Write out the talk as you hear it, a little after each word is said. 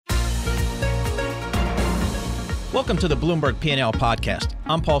Welcome to the Bloomberg P&L podcast.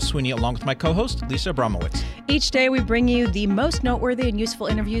 I'm Paul Sweeney along with my co-host, Lisa Abramowicz. Each day we bring you the most noteworthy and useful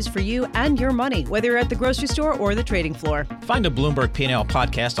interviews for you and your money, whether you're at the grocery store or the trading floor. Find a Bloomberg P&L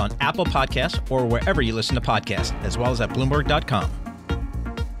podcast on Apple Podcasts or wherever you listen to podcasts, as well as at Bloomberg.com.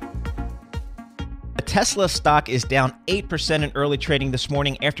 Tesla stock is down 8% in early trading this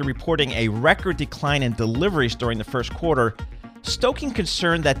morning after reporting a record decline in deliveries during the first quarter, stoking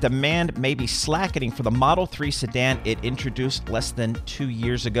concern that demand may be slackening for the Model 3 sedan it introduced less than 2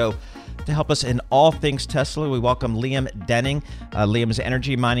 years ago. To help us in all things Tesla, we welcome Liam Denning. Liam is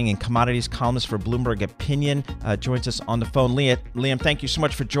energy, mining, and commodities columnist for Bloomberg Opinion. Joins us on the phone. Liam, thank you so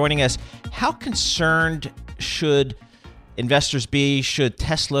much for joining us. How concerned should investors be, should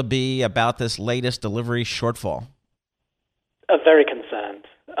Tesla be about this latest delivery shortfall? Very concerned.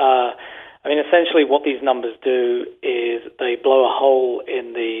 Essentially what these numbers do is they blow a hole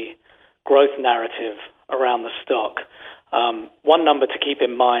in the growth narrative around the stock. One number to keep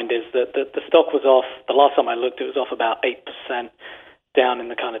in mind is that the stock was off, the last time I looked, it was off about 8%, down in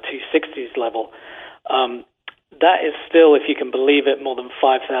the kind of 260s level. That is still, if you can believe it, more than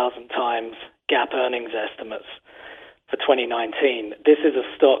 5,000 times gap earnings estimates for 2019. This is a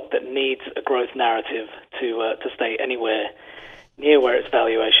stock that needs a growth narrative to stay anywhere near where its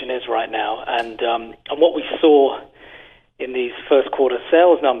valuation is right now. And what we saw in these first quarter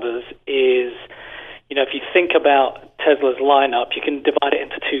sales numbers is, if you think about Tesla's lineup, you can divide it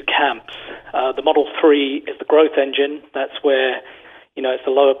into two camps. The Model 3 is the growth engine. That's where, it's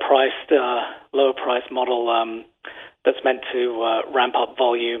the lower priced model that's meant to ramp up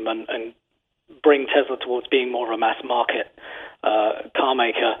volume and bring Tesla towards being more of a mass market car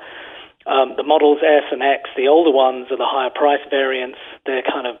maker. The Models S and X, the older ones, are the higher price variants. They're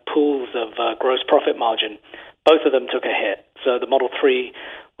kind of pools of gross profit margin. Both of them took a hit. So the Model 3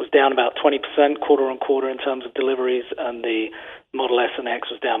 was down about 20% quarter on quarter in terms of deliveries, and the Model S and X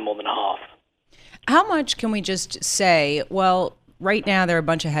was down more than half. How much can we just say, well, right now, there are a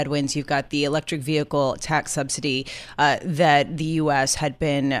bunch of headwinds. You've got the electric vehicle tax subsidy that the U.S. had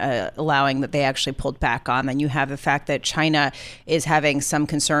been allowing that they actually pulled back on. Then you have the fact that China is having some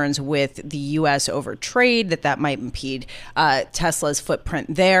concerns with the U.S. over trade, that might impede Tesla's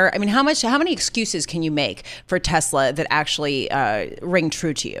footprint there. I mean, how many excuses can you make for Tesla that actually ring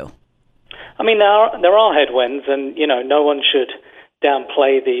true to you? I mean, there are headwinds, and, no one should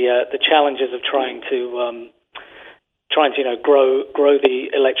downplay the challenges of trying to grow the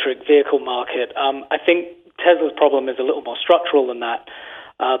electric vehicle market. I think Tesla's problem is a little more structural than that.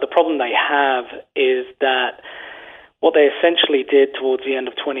 The problem they have is that what they essentially did towards the end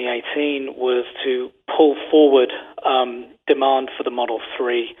of 2018 was to pull forward demand for the Model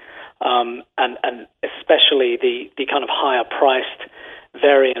 3, and especially the kind of higher priced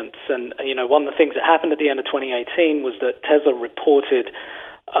variants. And, one of the things that happened at the end of 2018 was that Tesla reported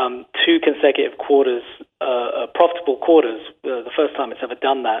two consecutive quarters, profitable quarters, the first time it's ever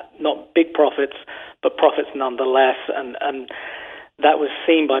done that. Not big profits, but profits nonetheless. And that was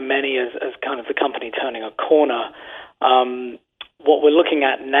seen by many as kind of the company turning a corner. What we're looking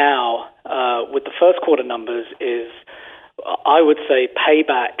at now with the first quarter numbers is, I would say,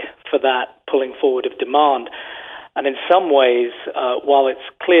 payback for that pulling forward of demand. And in some ways, while it's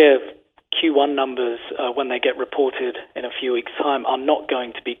clear Q1 numbers, when they get reported in a few weeks' time, are not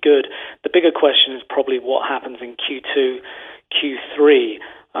going to be good. The bigger question is probably what happens in Q2, Q3,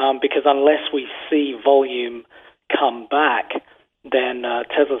 because unless we see volume come back, then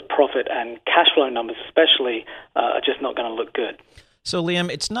Tesla's profit and cash flow numbers especially are just not going to look good. So, Liam,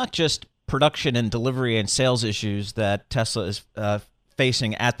 it's not just production and delivery and sales issues that Tesla is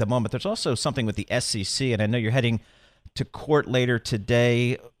facing at the moment. There's also something with the SEC, and I know you're heading to court later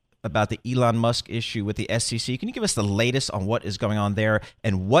today about the Elon Musk issue with the SEC. Can you give us the latest on what is going on there,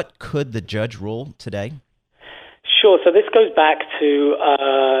 and what could the judge rule today? Sure. So this goes back to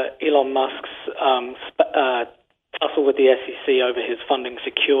Elon Musk's tussle with the SEC over his funding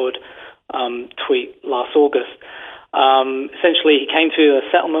secured tweet last August. Essentially, he came to a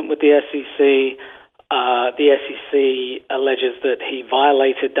settlement with the SEC. The SEC alleges that he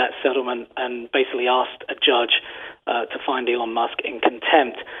violated that settlement and basically asked a judge to find Elon Musk in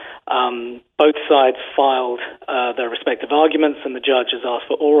contempt. Both sides filed their respective arguments, and the judge has asked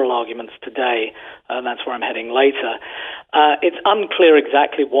for oral arguments today, and that's where I'm heading later. It's unclear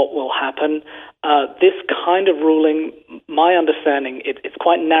exactly what will happen. This kind of ruling, my understanding, it's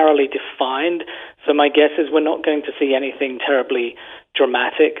quite narrowly defined, so my guess is we're not going to see anything terribly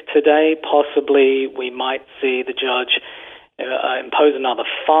dramatic today. Possibly we might see the judge impose another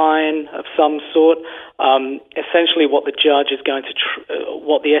fine of some sort. Essentially, what the judge is going to,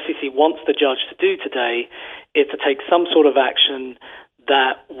 what the SEC wants the judge to do today, is to take some sort of action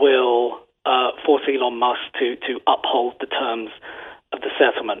that will force Elon Musk to uphold the terms of the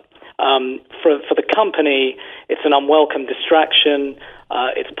settlement. For the company, it's an unwelcome distraction.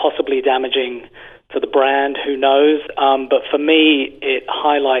 It's possibly damaging to the brand. Who knows? But for me, it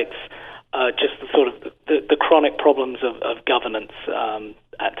highlights just the sort of the chronic problems of governance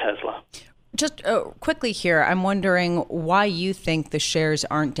at Tesla. Just quickly here, I'm wondering why you think the shares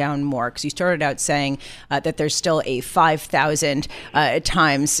aren't down more, because you started out saying that there's still a 5,000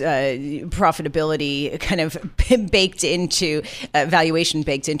 times profitability kind of baked into valuation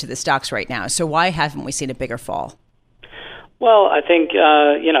baked into the stocks right now. So why haven't we seen a bigger fall? Well, I think,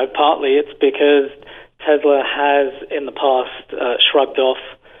 partly it's because Tesla has in the past shrugged off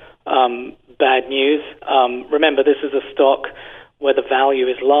bad news. Remember, this is a stock where the value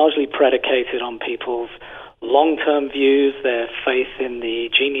is largely predicated on people's long-term views, their faith in the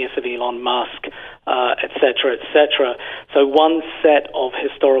genius of Elon Musk, et cetera, et cetera. So one set of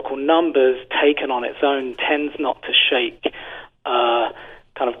historical numbers taken on its own tends not to shake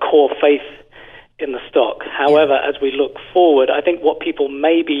kind of core faith in the stock. However, as we look forward, I think what people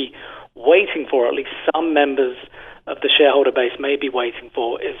may be waiting for, at least some members of the shareholder base may be waiting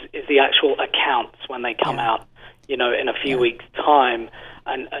for, is the actual accounts when they come out, in a few weeks' time,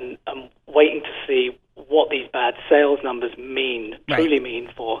 and waiting to see what these bad sales numbers truly mean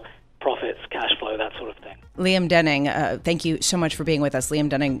for profits, cash flow, that sort of thing. Liam Denning, thank you so much for being with us. Liam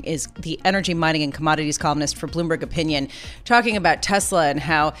Denning is the energy, mining, and commodities columnist for Bloomberg Opinion, talking about Tesla and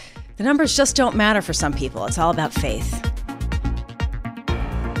how the numbers just don't matter for some people. It's all about faith.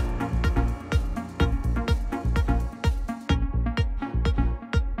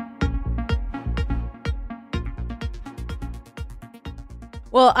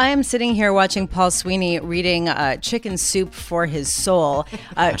 Well, I am sitting here watching Paul Sweeney reading Chicken Soup for His Soul,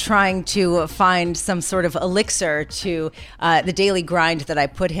 trying to find some sort of elixir to the daily grind that I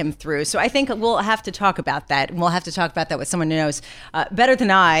put him through. So I think we'll have to talk about that. And we'll have to talk about that with someone who knows better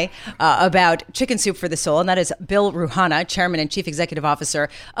than I about Chicken Soup for the Soul. And that is Bill Rouhana, Chairman and Chief Executive Officer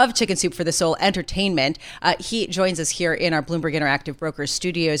of Chicken Soup for the Soul Entertainment. He joins us here in our Bloomberg Interactive Brokers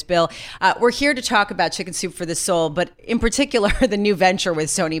studios. Bill, we're here to talk about Chicken Soup for the Soul, but in particular, the new venture with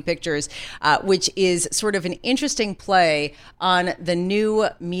Sony Pictures, which is sort of an interesting play on the new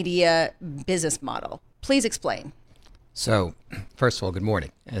media business model. Please explain. So, first of all, good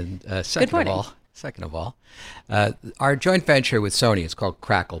morning. And second of all, our joint venture with Sony, it's called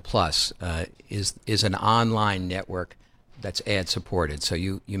Crackle Plus, is an online network that's ad supported. So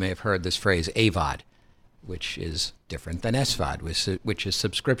you may have heard this phrase AVOD, which is different than SVOD, which is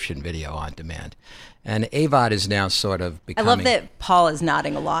subscription video on demand. And AVOD is now sort of becoming... I love that Paul is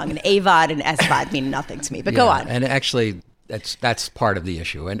nodding along, and AVOD and SVOD mean nothing to me, but go on. And actually, that's part of the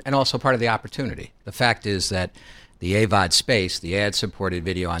issue, and also part of the opportunity. The fact is that the AVOD space, the ad-supported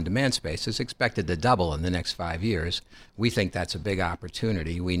video on demand space, is expected to double in the next 5 years. We think that's a big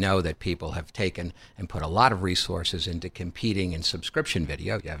opportunity. We know that people have taken and put a lot of resources into competing in subscription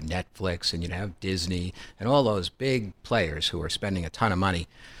video. You have Netflix and you have Disney and all those big players who are spending a ton of money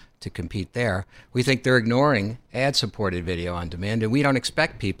to compete there. We think they're ignoring ad-supported video on demand, and we don't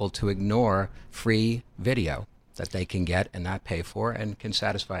expect people to ignore free video that they can get and not pay for and can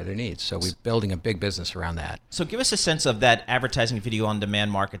satisfy their needs. So we're building a big business around that. So give us a sense of that advertising video on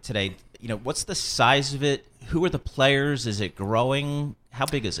demand market today. What's the size of it? Who are the players? Is it growing? How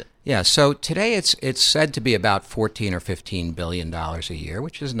big is it? Yeah, so today it's said to be about $14 or $15 billion a year,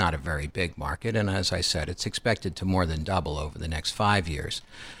 which is not a very big market. And as I said, it's expected to more than double over the next 5 years.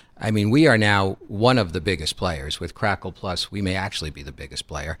 I mean, we are now one of the biggest players. With Crackle Plus, we may actually be the biggest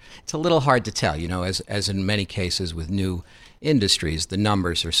player. It's a little hard to tell, as in many cases with new industries, the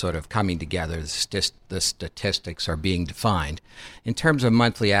numbers are sort of coming together, the statistics are being defined. In terms of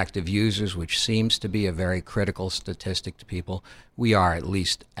monthly active users, which seems to be a very critical statistic to people, we are at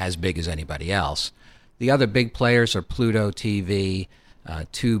least as big as anybody else. The other big players are Pluto TV,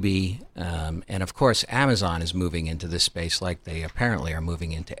 Tubi, and of course Amazon is moving into this space like they apparently are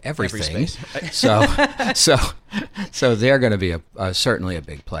moving into everything. So they're going to be certainly a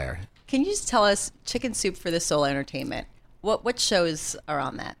big player. Can you just tell us Chicken Soup for the Soul Entertainment? What shows are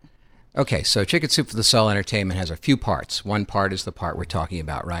on that? Okay, so Chicken Soup for the Soul Entertainment has a few parts. One part is the part we're talking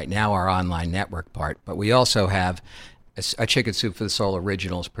about right now, our online network part, but we also have a Chicken Soup for the Soul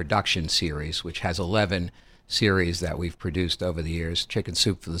Originals production series, which has 11 series that we've produced over the years. Chicken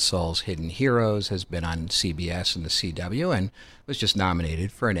Soup for the Soul's Hidden Heroes has been on CBS and the CW and was just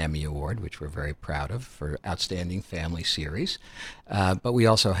nominated for an Emmy Award, which we're very proud of, for Outstanding Family Series. But we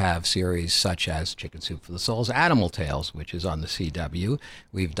also have series such as Chicken Soup for the Soul's Animal Tales, which is on the CW.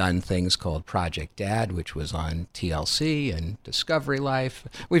 We've done things called Project Dad, which was on TLC and Discovery Life.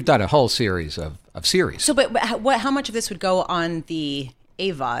 We've done a whole series of series. So, but how much of this would go on the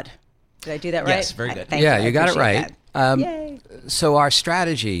AVOD? Did I do that right? Yes, very good. Thank Yeah, you. you got it right. Yay. So our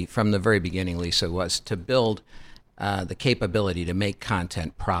strategy from the very beginning, Lisa, was to build the capability to make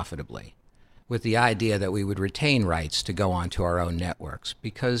content profitably, with the idea that we would retain rights to go onto our own networks.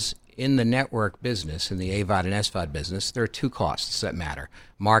 Because in the network business, in the AVOD and SVOD business, there are two costs that matter: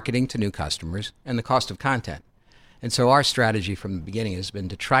 marketing to new customers and the cost of content. And so our strategy from the beginning has been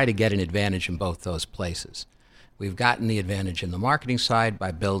to try to get an advantage in both those places. We've gotten the advantage in the marketing side by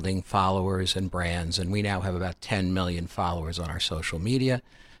building followers and brands, and we now have about 10 million followers on our social media.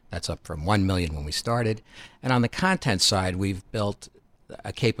 That's up from 1 million when we started. And on the content side, we've built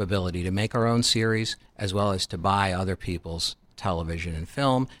a capability to make our own series as well as to buy other people's television and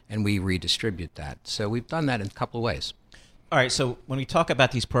film, and we redistribute that. So we've done that in a couple of ways. All right, so when we talk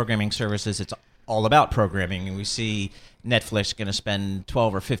about these programming services, it's all about programming, and we see Netflix going to spend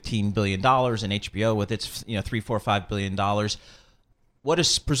 $12 or $15 billion, and HBO with its $3-5 billion. What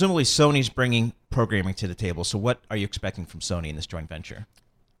is presumably Sony's bringing programming to the table? So what are you expecting from Sony in this joint venture?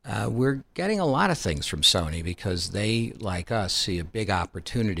 We're getting a lot of things from Sony because they, like us, see a big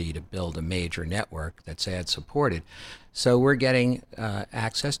opportunity to build a major network that's ad-supported. So we're getting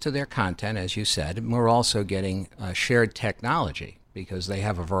access to their content, as you said, and we're also getting shared technology, because they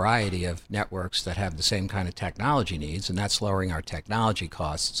have a variety of networks that have the same kind of technology needs, and that's lowering our technology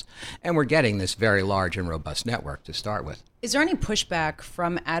costs. And we're getting this very large and robust network to start with. Is there any pushback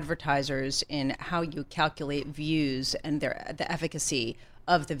from advertisers in how you calculate views and the efficacy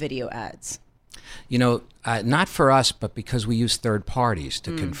of the video ads? Not for us, but because we use third parties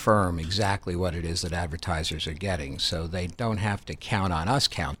to confirm exactly what it is that advertisers are getting. So they don't have to count on us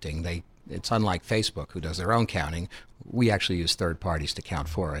counting. It's unlike Facebook, who does their own counting. We actually use third parties to count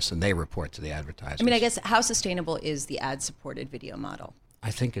for us, and they report to the advertisers. I mean, I guess, how sustainable is the ad-supported video model?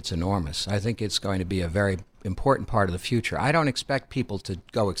 I think it's enormous. I think it's going to be a very important part of the future. I don't expect people to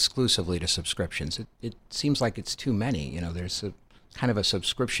go exclusively to subscriptions. It seems like it's too many. There's a kind of a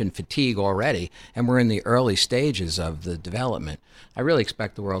subscription fatigue already, and we're in the early stages of the development. I really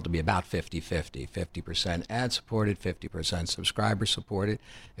expect the world to be about 50-50, 50% ad-supported, 50% subscriber-supported.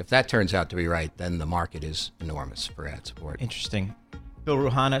 If that turns out to be right, then the market is enormous for ad-support. Interesting. Bill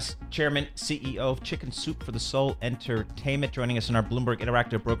Rouhana, Chairman, CEO of Chicken Soup for the Soul Entertainment, joining us in our Bloomberg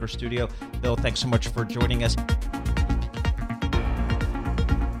Interactive Broker Studio. Bill, thanks so much for joining us.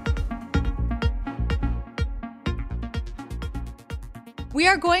 We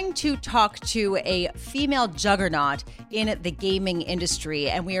are going to talk to a female juggernaut in the gaming industry,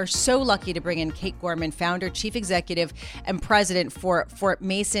 and we are so lucky to bring in Kate Gorman, founder, chief executive, and president for Fort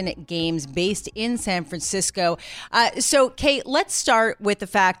Mason Games, based in San Francisco. So, Kate, let's start with the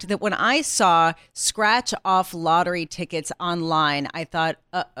fact that when I saw scratch-off lottery tickets online, I thought,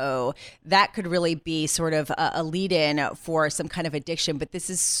 that could really be sort of a lead-in for some kind of addiction, but this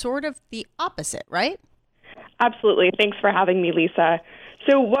is sort of the opposite, right? Absolutely. Thanks for having me, Lisa.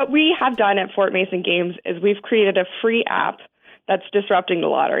 So what we have done at Fort Mason Games is we've created a free app that's disrupting the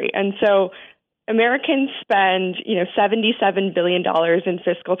lottery. And so Americans spend, $77 billion in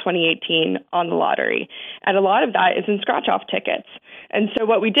fiscal 2018 on the lottery. And a lot of that is in scratch-off tickets. And so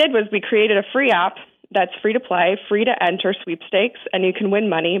what we did was we created a free app that's free to play, free to enter sweepstakes, and you can win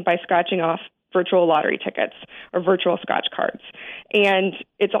money by scratching off virtual lottery tickets or virtual scratch cards. And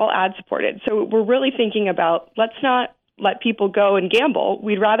it's all ad-supported. So we're really thinking about, let's not let people go and gamble.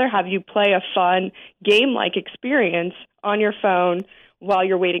 We'd rather have you play a fun game-like experience on your phone while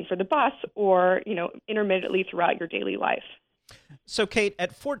you're waiting for the bus or, intermittently throughout your daily life. So, Kate,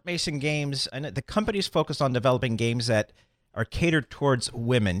 at Fort Mason Games, and the company's focused on developing games that are catered towards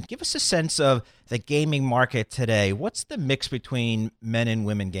women. Give us a sense of the gaming market today. What's the mix between men and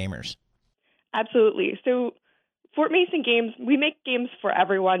women gamers? Absolutely. So Fort Mason Games, we make games for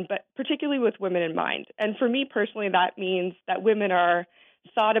everyone, but particularly with women in mind. And for me personally, that means that women are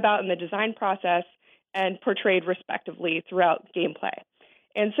thought about in the design process and portrayed respectively throughout gameplay.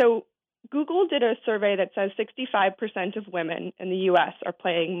 And so Google did a survey that says 65% of women in the U.S. are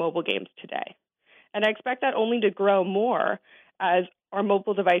playing mobile games today. And I expect that only to grow more as our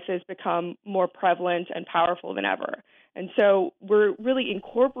mobile devices become more prevalent and powerful than ever. And so we're really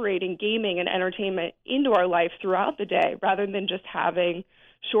incorporating gaming and entertainment into our life throughout the day rather than just having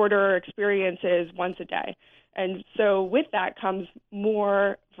shorter experiences once a day. And so with that comes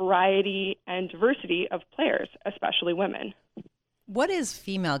more variety and diversity of players, especially women. What is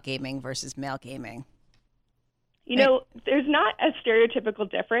female gaming versus male gaming? There's not a stereotypical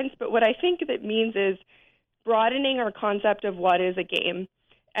difference, but what I think that means is broadening our concept of what is a game.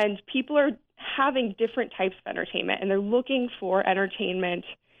 And people are having different types of entertainment, and they're looking for entertainment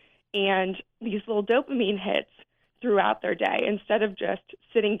and these little dopamine hits throughout their day instead of just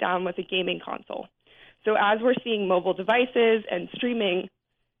sitting down with a gaming console. So as we're seeing mobile devices and streaming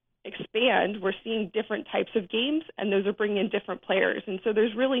expand, we're seeing different types of games, and those are bringing in different players. And so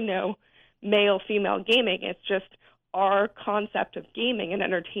there's really no male-female gaming. It's just our concept of gaming and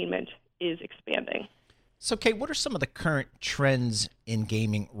entertainment is expanding. So, Kate, what are some of the current trends in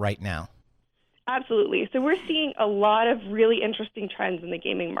gaming right now? Absolutely. So we're seeing a lot of really interesting trends in the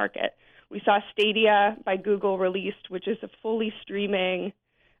gaming market. We saw Stadia by Google released, which is a fully streaming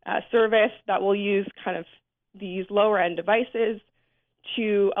service that will use kind of these lower-end devices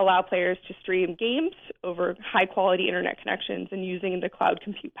to allow players to stream games over high-quality internet connections and using the cloud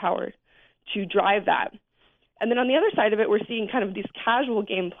compute power to drive that. And then on the other side of it, we're seeing kind of this casual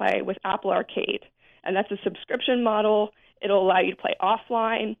gameplay with Apple Arcade, and that's a subscription model. It'll allow you to play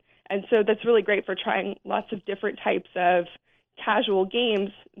offline, and so that's really great for trying lots of different types of casual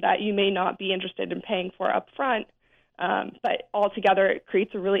games that you may not be interested in paying for up front. But altogether, it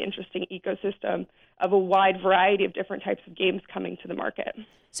creates a really interesting ecosystem of a wide variety of different types of games coming to the market.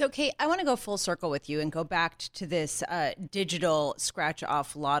 So, Kate, I want to go full circle with you and go back to this digital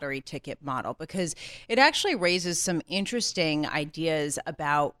scratch-off lottery ticket model, because it actually raises some interesting ideas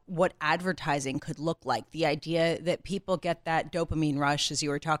about what advertising could look like. The idea that people get that dopamine rush, as you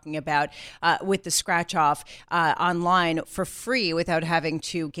were talking about, with the scratch-off online for free without having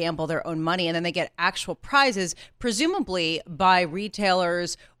to gamble their own money, and then they get actual prizes, presumably by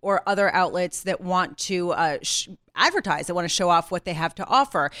retailers or other outlets that want to advertise, that want to show off what they have to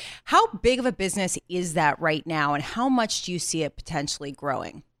offer. How big of a business is that right now, and how much do you see it potentially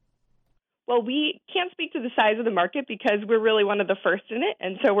growing? Well, we can't speak to the size of the market because we're really one of the first in it,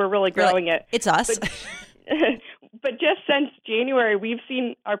 and so we're really growing it. It's us. But just since January, we've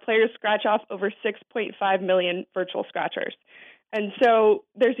seen our players scratch off over 6.5 million virtual scratchers. And so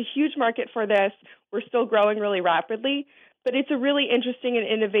there's a huge market for this. We're still growing really rapidly, but it's a really interesting and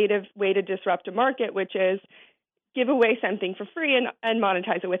innovative way to disrupt a market, which is give away something for free and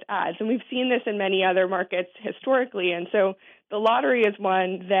monetize it with ads. And we've seen this in many other markets historically. And so the lottery is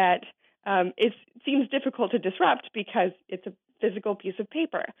one that it seems difficult to disrupt because it's a physical piece of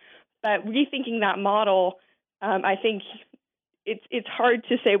paper. But rethinking that model, I think it's hard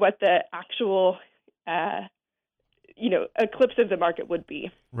to say what the actual eclipse of the market would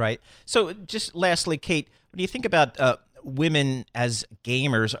be. Right. So just lastly, Kate, when you think about women as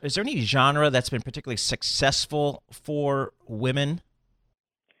gamers, is there any genre that's been particularly successful for women?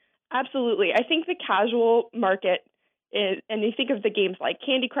 Absolutely. I think the casual market is, and you think of the games like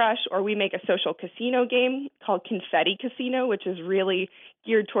Candy Crush, or we make a social casino game called Confetti Casino, which is really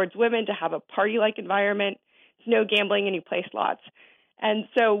geared towards women to have a party-like environment. It's no gambling and you play slots. And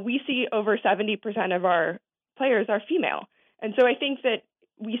so we see over 70% of our players are female. And so I think that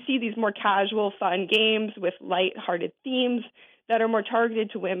we see these more casual, fun games with light-hearted themes that are more targeted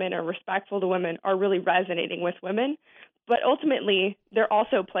to women or respectful to women are really resonating with women. But ultimately, they're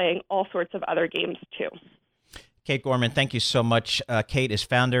also playing all sorts of other games too. Kate Gorman, thank you so much. Kate is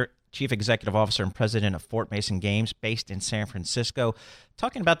founder, Chief Executive Officer, and President of Fort Mason Games, based in San Francisco.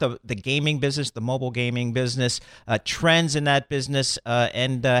 Talking about the gaming business, the mobile gaming business, trends in that business,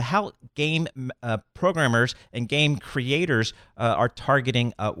 and how game programmers and game creators are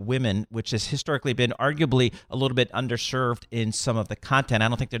targeting women, which has historically been arguably a little bit underserved in some of the content. I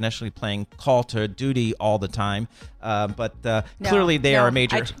don't think they're necessarily playing Call to Duty all the time, but clearly they are a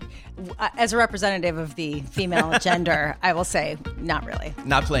major... as a representative of the female gender, I will say not really.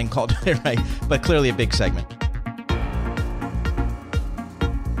 Not playing Call to Duty, right, but clearly a big segment.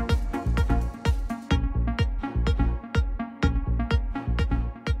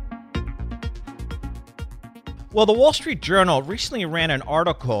 Well, the Wall Street Journal recently ran an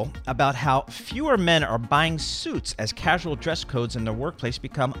article about how fewer men are buying suits as casual dress codes in the workplace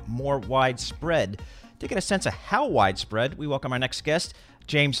become more widespread. To get a sense of how widespread, we welcome our next guest,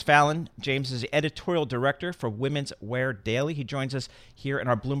 James Fallon. James is the editorial director for Women's Wear Daily. He joins us here in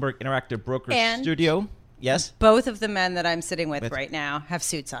our Bloomberg Interactive Brokers studio. Yes? Both of the men that I'm sitting with right now have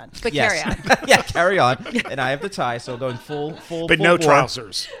suits on. But yes. Carry on. Yeah, carry on. And I have the tie, so going full. But no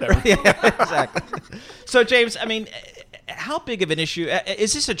trousers. Yeah, exactly. So, James, I mean, how big of an issue?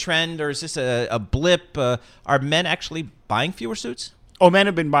 Is this a trend or is this a blip? Are men actually buying fewer suits? men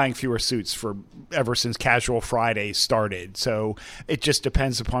have been buying fewer suits ever since Casual Fridays started. So it just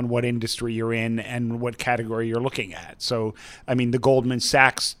depends upon what industry you're in and what category you're looking at. So, I mean, the Goldman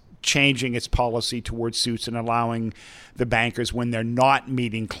Sachs changing its policy towards suits and allowing the bankers, when they're not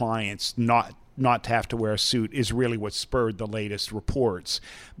meeting clients, not to have to wear a suit is really what spurred the latest reports.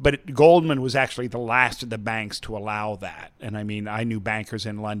 But Goldman was actually the last of the banks to allow that. And I mean, I knew bankers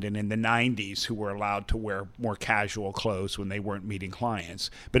in London in the 90s who were allowed to wear more casual clothes when they weren't meeting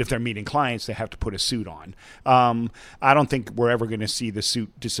clients. But if they're meeting clients, they have to put a suit on. I don't think we're ever going to see the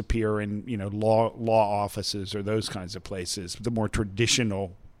suit disappear in, law offices or those kinds of places, the more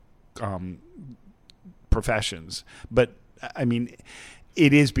traditional professions. But I mean,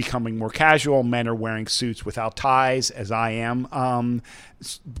 it is becoming more casual. Men are wearing suits without ties, as I am,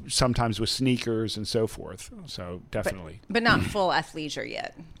 sometimes with sneakers and so forth. So definitely. But not full athleisure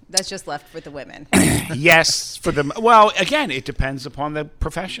yet. That's just left for the women. Yes, for them. Well, again, it depends upon the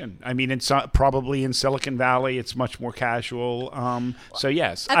profession. I mean, probably in Silicon Valley, it's much more casual. So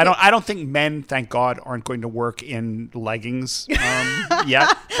yes, okay. I don't think men, thank God, aren't going to work in leggings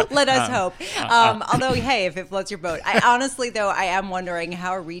yet. Let us hope. Although, hey, if it floats your boat, honestly, though, I am wondering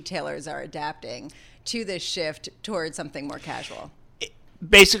how retailers are adapting to this shift towards something more casual.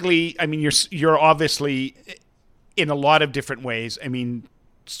 Basically, I mean, you're obviously in a lot of different ways. I mean,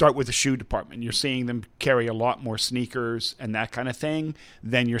 start with the shoe department. You're seeing them carry a lot more sneakers and that kind of thing.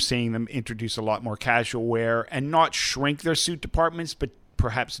 Then you're seeing them introduce a lot more casual wear and not shrink their suit departments, but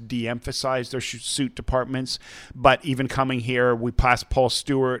perhaps de-emphasize their suit departments. But even coming here, we passed Paul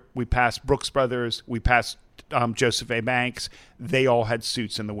Stewart, we passed Brooks Brothers, we passed Joseph A. Banks. They all had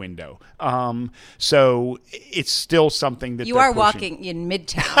suits in the window. So it's still something that you are walking in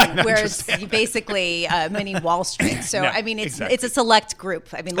Midtown, whereas you basically mini Wall Street. So, no, I mean, it's a select group.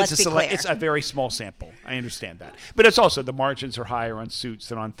 I mean, let's be clear. It's a very small sample. I understand that. But it's also the margins are higher on suits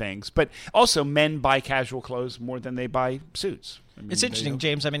than on things. But also men buy casual clothes more than they buy suits. I mean, it's interesting,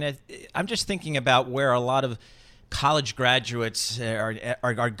 James. I mean, I'm just thinking about where a lot of college graduates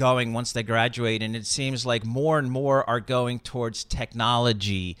are going once they graduate, and it seems like more and more are going towards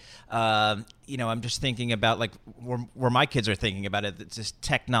technology. I'm just thinking about like where my kids are thinking about it. It's just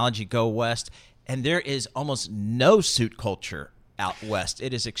technology go west, and there is almost no suit culture out west.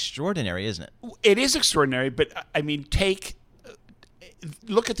 It is extraordinary, isn't it? It is extraordinary, but I mean,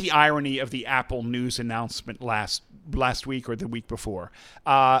 look at the irony of the Apple News announcement last week or the week before.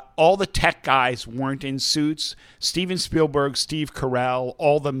 All the tech guys weren't in suits. Steven Spielberg, Steve Carell,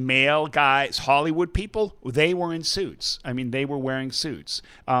 all the male guys, Hollywood people, they were in suits. I mean, they were wearing suits.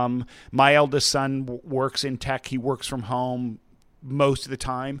 My eldest son works in tech. He works from home most of the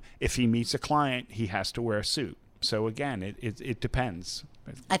time. If he meets a client, he has to wear a suit. So again, it depends.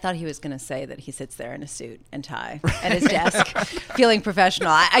 I thought he was going to say that he sits there in a suit and tie at his desk, feeling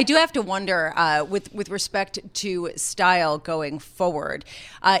professional. I do have to wonder, with respect to style going forward,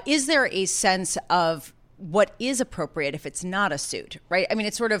 is there a sense of what is appropriate if it's not a suit, right? I mean,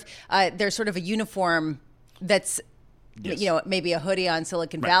 it's sort of there's sort of a uniform that's, yes, maybe a hoodie on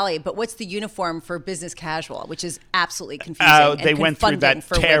Silicon Valley, but what's the uniform for business casual, which is absolutely confusing they and went through that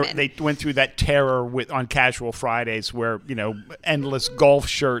for women. They went through that terror on Casual Fridays where, endless golf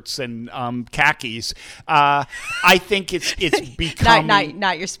shirts and khakis. I think it's become...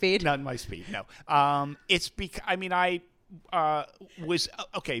 not your speed? Not my speed, no. I was...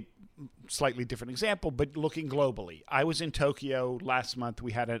 Okay, slightly different example, but looking globally. I was in Tokyo last month.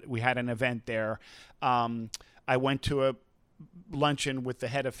 We had an event there. I went to a luncheon with the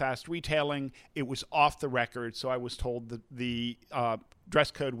head of fast retailing. It was off the record, so I was told that the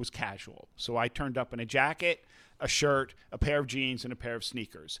dress code was casual. So I turned up in a jacket, a shirt, a pair of jeans, and a pair of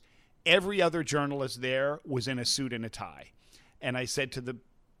sneakers. Every other journalist there was in a suit and a tie. And I said to the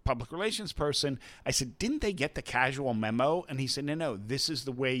public relations person, I said, didn't they get the casual memo? And he said, no, this is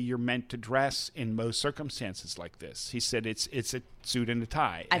the way you're meant to dress in most circumstances like this. He said, it's a suit and a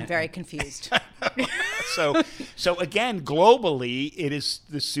tie. I'm very confused. So again, globally,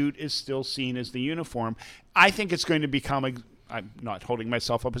 the suit is still seen as the uniform. I think it's going to become I'm not holding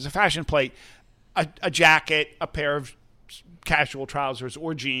myself up as a fashion plate, a jacket, a pair of casual trousers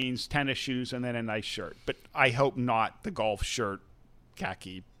or jeans, tennis shoes, and then a nice shirt. But I hope not the golf shirt,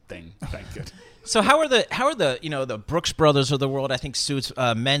 khaki thing. Thank you. So how are the Brooks Brothers of the world? I think suits,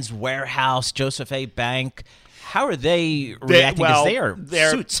 Men's Warehouse, Joseph A. Bank. How are they reacting? Because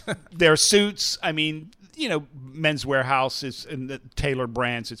they're suits. They're suits. I mean, Men's Warehouse is in the Taylor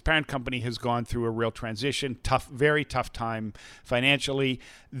Brands. Its parent company has gone through a real transition, very tough time financially.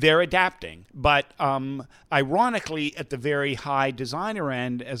 They're adapting. But ironically, at the very high designer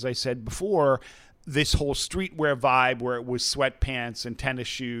end, as I said before, this whole streetwear vibe where it was sweatpants and tennis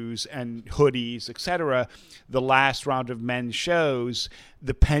shoes and hoodies, etc., the last round of men's shows,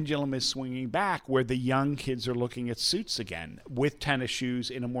 the pendulum is swinging back where the young kids are looking at suits again with tennis shoes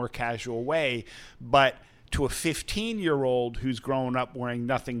in a more casual way. But to a 15-year-old who's grown up wearing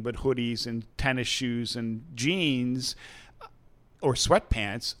nothing but hoodies and tennis shoes and jeans or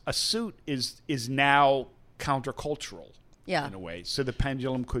sweatpants, a suit is now countercultural. Yeah. In a way. So the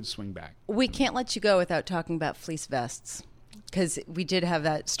pendulum could swing back. We can't let you go without talking about fleece vests, because we did have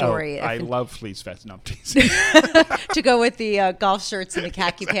that story. I love fleece vests. No, please. To go with the golf shirts and the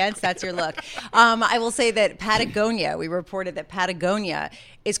khaki pants, that's your look. I will say that Patagonia, we reported that Patagonia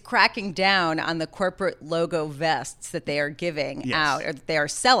is cracking down on the corporate logo vests that they are giving out, or that they are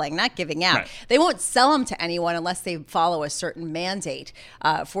selling, not giving out. Right. They won't sell them to anyone unless they follow a certain mandate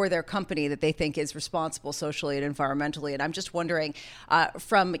for their company that they think is responsible socially and environmentally. And I'm just wondering,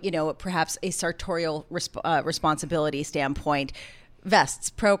 from perhaps a sartorial responsibility standpoint,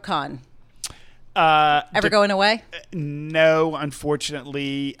 vests, pro, con? Ever going away? No,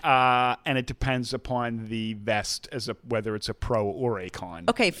 unfortunately, and it depends upon the vest whether it's a pro or a con.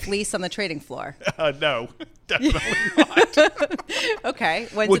 Okay, fleece on the trading floor. No, definitely not. Okay,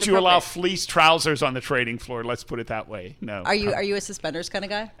 would you allow fleece trousers on the trading floor? Let's put it that way. No. Are you a suspenders kind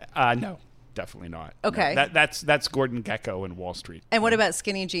of guy? No. Definitely not. Okay. No, that's Gordon Gekko in Wall Street. And what about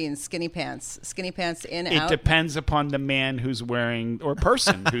skinny jeans, skinny pants? Skinny pants in, out? It depends upon the man who's wearing, or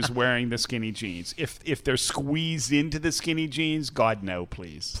person who's wearing the skinny jeans. If they're squeezed into the skinny jeans, God no,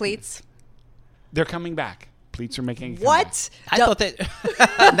 please. Pleats? They're coming back. Pleats are making a comeback. What? I thought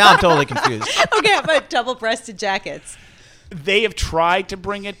that. Now I'm totally confused. Okay, how about double-breasted jackets? They have tried to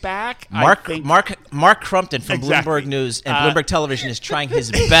bring it back. Mark Crumpton from Bloomberg News and Bloomberg Television is trying his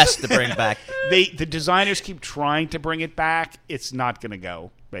best to bring it back. The designers keep trying to bring it back. It's not going to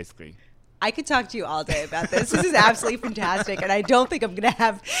go, basically. I could talk to you all day about this. This is absolutely fantastic, and I don't think I'm going to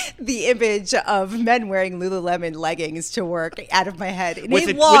have the image of men wearing Lululemon leggings to work out of my head in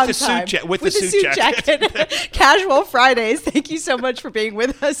a long time. With the suit jacket. Casual Fridays. Thank you so much for being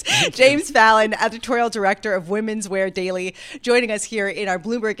with us. James Fallon, Editorial Director of Women's Wear Daily, joining us here in our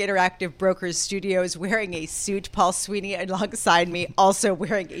Bloomberg Interactive Brokers studios wearing a suit. Paul Sweeney alongside me, also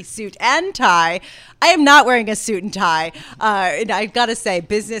wearing a suit and tie. I am not wearing a suit and tie. And I've got to say,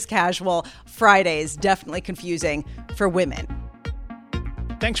 business casual Fridays, definitely confusing for women.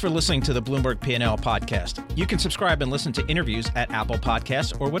 Thanks for listening to the Bloomberg P&L podcast. You can subscribe and listen to interviews at Apple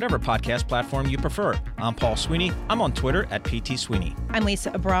Podcasts or whatever podcast platform you prefer. I'm Paul Sweeney. I'm on Twitter at PT Sweeney. I'm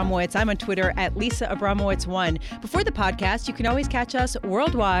Lisa Abramowicz. I'm on Twitter at Lisa Abramowicz1. Before the podcast, you can always catch us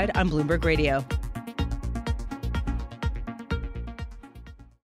worldwide on Bloomberg Radio.